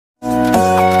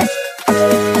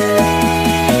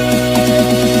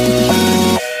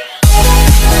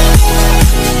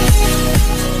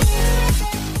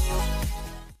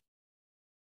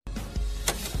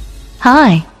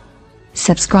Hi.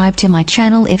 Subscribe to my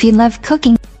channel if you love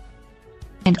cooking.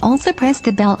 And also press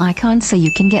the bell icon so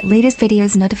you can get latest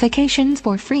videos notifications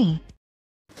for free.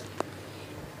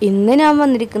 ഇന്ന് ഞാൻ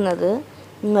വന്നിരിക്കുന്നത്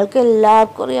നിങ്ങൾക്ക്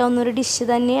എല്ലാവർക്കും അറിയാവുന്ന ഒരു dish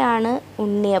തന്നെയാണ്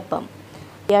ഉണ്ണിയപ്പം.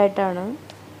 ആയിട്ടാണ്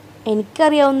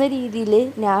എനിക്കറിയാവുന്ന രീതിയിൽ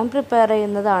ഞാൻ പ്രിപ്പയർ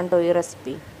ചെയ്യുന്നതാണ് ട്ടോ ഈ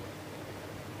റെസിപ്പി.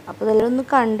 അപ്പോൾ ഇതെല്ലാം ഒന്ന്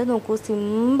കണ്ടു നോക്കൂ.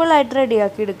 സിമ്പിളായിട്ട്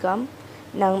റെഡിയാക്കി എടുക്കാം.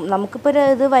 നമുക്കിപ്പോൾ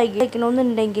ഇത് വൈകി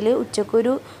വയ്ക്കണമെന്നുണ്ടെങ്കിൽ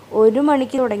ഉച്ചക്കൊരു 1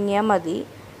 മണിക്ക് തുടങ്ങിയാൽ മതി.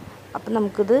 അപ്പം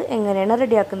നമുക്കിത് എങ്ങനെയാണ്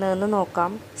റെഡിയാക്കുന്നതെന്ന് നോക്കാം.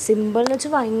 സിമ്പിൾ എന്ന്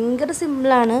വെച്ചാൽ ഭയങ്കര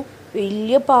സിമ്പിളാണ്,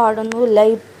 വലിയ പാടൊന്നുമില്ല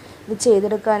ഇത്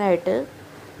ചെയ്തെടുക്കാനായിട്ട്.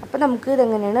 അപ്പോൾ നമുക്ക്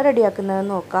ഇതെങ്ങനെയാണ്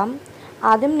റെഡിയാക്കുന്നതെന്ന് നോക്കാം.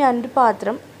 ആദ്യം ഞാനൊരു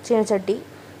പാത്രം ചീനച്ചട്ടി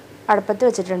അടുപ്പത്ത്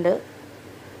വെച്ചിട്ടുണ്ട്.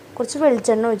 കുറച്ച്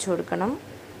വെളിച്ചെണ്ണ ഒഴിച്ചു കൊടുക്കണം.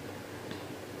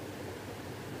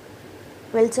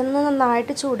 വെളിച്ചെണ്ണ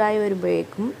നന്നായിട്ട് ചൂടായി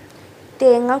വരുമ്പോഴേക്കും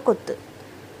തേങ്ങാക്കൊത്ത്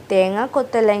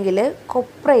അല്ലെങ്കിൽ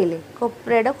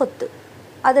കൊപ്രയുടെ കൊത്ത്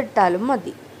അതിട്ടാലും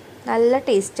മതി, നല്ല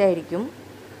ടേസ്റ്റ് ആയിരിക്കും.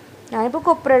 ഞാനിപ്പോൾ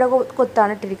കൊപ്രയുടെ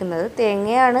കൊത്താണ് ഇട്ടിരിക്കുന്നത്.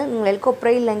 തേങ്ങയാണ്, നിങ്ങളിൽ കൊപ്ര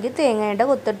ഇല്ലെങ്കിൽ തേങ്ങയുടെ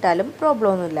കൊത്തിട്ടാലും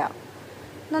പ്രോബ്ലമൊന്നുമില്ല.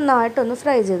 നന്നായിട്ടൊന്ന്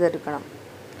ഫ്രൈ ചെയ്തെടുക്കണം.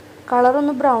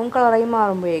 കളറൊന്ന് ബ്രൗൺ കളറായി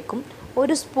മാറുമ്പോഴേക്കും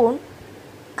 1 സ്പൂൺ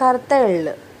കറുത്ത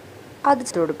എള്ള് അത്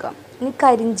ചേർത്ത് കൊടുക്കാം. ഇനി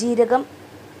കരിഞ്ജീരകം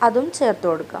അതും ചേർത്ത്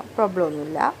കൊടുക്കാം,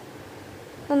 പ്രോബ്ലമൊന്നുമില്ല.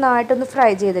 നന്നായിട്ടൊന്ന്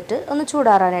ഫ്രൈ ചെയ്തിട്ട് ഒന്ന്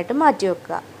ചൂടാറാനായിട്ട് മാറ്റി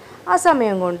വെക്കുക. ആ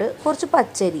സമയം കൊണ്ട് കുറച്ച്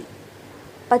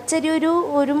പച്ചരി ഒരു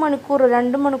 1 മണിക്കൂറോ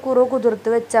 2 മണിക്കൂറോ കുതിർത്ത്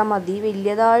വെച്ചാൽ മതി.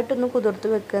 വലിയതായിട്ടൊന്നും കുതിർത്ത്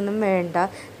വെക്കൊന്നും വേണ്ട.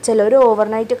 ചിലർ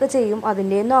ഓവർനൈറ്റൊക്കെ ചെയ്യും,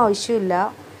 അതിൻ്റെയൊന്നും ആവശ്യമില്ല.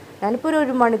 ഞാനിപ്പോൾ ഒരു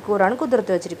 1 മണിക്കൂറാണ്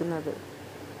കുതിർത്ത് വെച്ചിരിക്കുന്നത്.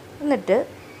 എന്നിട്ട്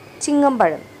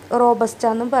ചിങ്ങമ്പഴം, റോബസ്റ്റ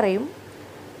എന്നും പറയും,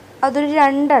 അതൊരു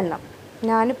 2 എണ്ണം.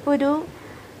 ഞാനിപ്പോൾ ഒരു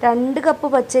 2 കപ്പ്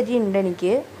പച്ചരി ഉണ്ട്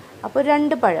എനിക്ക്, അപ്പോൾ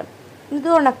 2 പഴം. ഇത്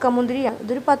ഉണക്കമുന്തിരിയാണ്.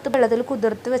 ഇതൊരു 10 വെള്ളത്തിൽ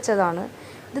കുതിർത്ത് വെച്ചതാണ്.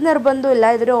 ഇത് നിർബന്ധമില്ല,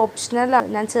 ഇതൊരു ഓപ്ഷണലാണ്,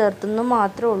 ഞാൻ ചേർത്തെന്ന്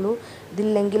മാത്രമേ ഉള്ളൂ.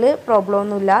 ഇതില്ലെങ്കിൽ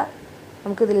പ്രോബ്ലമൊന്നുമില്ല,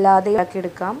 നമുക്കിതില്ലാതെ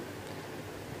ആക്കിയെടുക്കാം.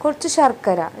 കുറച്ച്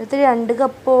ശർക്കര, ഇത് 2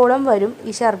 കപ്പോളം വരും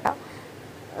ഈ ശർക്കര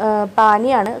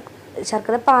പാനിയാണ്.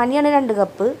 2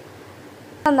 കപ്പ്.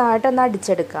 നന്നായിട്ടൊന്ന്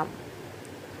അടിച്ചെടുക്കാം.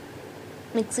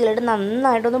 മിക്സിയിലിട്ട്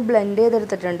നന്നായിട്ടൊന്ന് ബ്ലെൻഡ്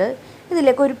ചെയ്തെടുത്തിട്ടുണ്ട്.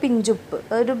 ഇതിലേക്ക് ഒരു പിഞ്ചുപ്പ്,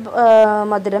 ഒരു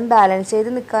മധുരം ബാലൻസ്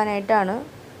ചെയ്ത് നിൽക്കാനായിട്ടാണ്.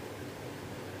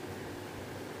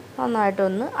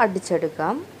 നന്നായിട്ടൊന്ന്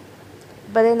അടിച്ചെടുക്കാം.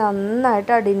 അപ്പോൾ അത്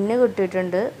നന്നായിട്ട് അടിഞ്ഞ്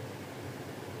കിട്ടിയിട്ടുണ്ട്.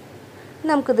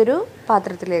 നമുക്കിതൊരു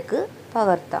പാത്രത്തിലേക്ക്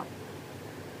പകർത്താം.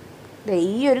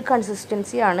 ഈ ഒരു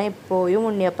കൺസിസ്റ്റൻസിയാണ് എപ്പോഴും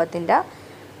ഉണ്ണിയപ്പത്തിൻ്റെ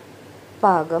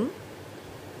പാകം.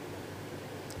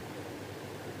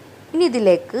 ഇനി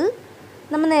ഇതിലേക്ക്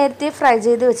നമ്മൾ നേരത്തെ ഫ്രൈ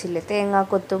ചെയ്ത് വെച്ചില്ലേ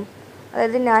തേങ്ങാക്കൊത്തും,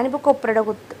 അതായത് ഞാനിപ്പോൾ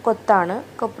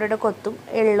കൊപ്രയുടെ കൊത്തും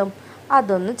എള്ളും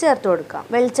അതൊന്ന് ചേർത്ത് കൊടുക്കാം.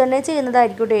 വെളിച്ചെണ്ണ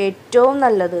ചെയ്യുന്നതായിരിക്കും ഏറ്റവും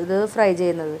നല്ലത് ഇത് ഫ്രൈ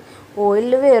ചെയ്യുന്നത്.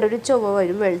 ഓയിലിൽ വേറൊരു ചുവ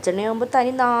വരും, വെളിച്ചെണ്ണയാകുമ്പോൾ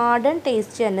തനി നാടൻ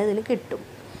ടേസ്റ്റ് തന്നെ ഇതിന് കിട്ടും.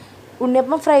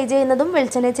 ഉണ്ണിയപ്പം ഫ്രൈ ചെയ്യുന്നതും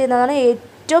വെളിച്ചെണ്ണ ചെയ്യുന്നതാണ്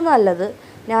ഏറ്റവും നല്ലത്.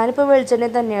 ഞാനിപ്പോൾ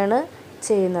വെളിച്ചെണ്ണ തന്നെയാണ്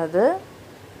ചെയ്യുന്നത്.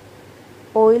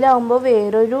 ഓയിലാകുമ്പോൾ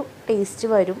വേറൊരു ടേസ്റ്റ്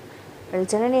വരും,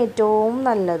 വെളിച്ചെണ്ണയാണ് ഏറ്റവും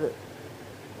നല്ലത്.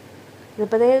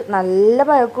 ഇതിപ്പോൾ നല്ല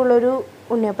പഴക്കമുള്ളൊരു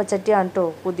ഉണ്ണിയപ്പച്ചട്ടിയാണ് കേട്ടോ,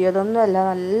 പുതിയതൊന്നുമല്ല,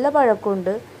 നല്ല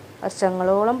പഴക്കമുണ്ട്,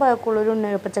 വർഷങ്ങളോളം പഴക്കമുള്ളൊരു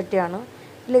ഉണ്ണിയപ്പച്ചട്ടിയാണ്.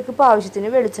 ഇതിലേക്ക് ഇപ്പോൾ ആവശ്യത്തിന്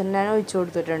വെളിച്ചെണ്ണ ഞാൻ ഒഴിച്ചു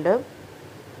കൊടുത്തിട്ടുണ്ട്.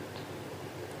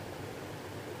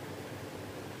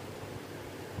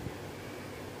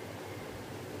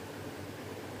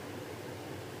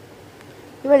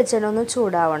 ഈ വെളിച്ചെണ്ണ ഒന്ന്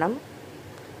ചൂടാവണം.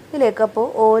 ഇതിലേക്ക് അപ്പോൾ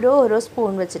ഓരോ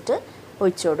സ്പൂൺ വെച്ചിട്ട്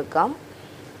ഒഴിച്ചു കൊടുക്കാം.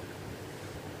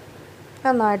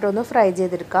 നന്നായിട്ടൊന്ന് ഫ്രൈ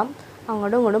ചെയ്തെടുക്കാം.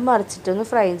 അങ്ങോട്ടും ഇങ്ങോട്ടും മറിച്ചിട്ടൊന്ന്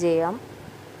ഫ്രൈ ചെയ്യാം.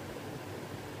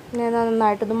 ഞാൻ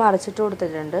നന്നായിട്ടൊന്ന് മറിച്ചിട്ട്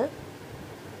കൊടുത്തിട്ടുണ്ട്.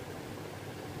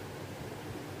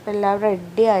 എല്ലാം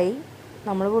റെഡിയായി.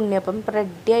 നമ്മൾ ഉണ്ണിയപ്പം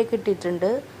റെഡിയായി കിട്ടിയിട്ടുണ്ട്.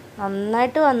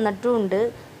 നന്നായിട്ട് വന്നിട്ടുമുണ്ട്,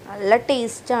 നല്ല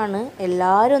ടേസ്റ്റാണ്.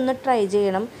 എല്ലാവരും ഒന്ന് ട്രൈ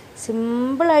ചെയ്യണം.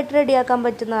 സിമ്പിളായിട്ട് റെഡിയാക്കാൻ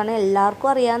പറ്റുന്നതാണ്,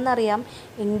 എല്ലാവർക്കും അറിയാമെന്നറിയാം,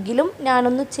 എങ്കിലും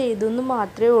ഞാനൊന്ന് ചെയ്തെന്ന്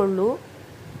മാത്രമേ ഉള്ളൂ.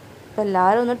 അപ്പോൾ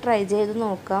എല്ലാവരും ഒന്ന് ട്രൈ ചെയ്ത്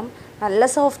നോക്കാം. നല്ല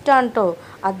സോഫ്റ്റാണ് കേട്ടോ.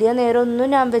 അധികം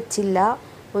നേരമൊന്നും ഞാൻ വെച്ചില്ല,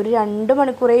 ഒരു 2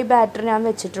 മണിക്കൂറേ ഈ ബാറ്റർ ഞാൻ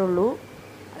വെച്ചിട്ടുള്ളൂ.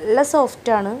 നല്ല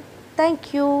സോഫ്റ്റാണ്. Thank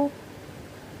you.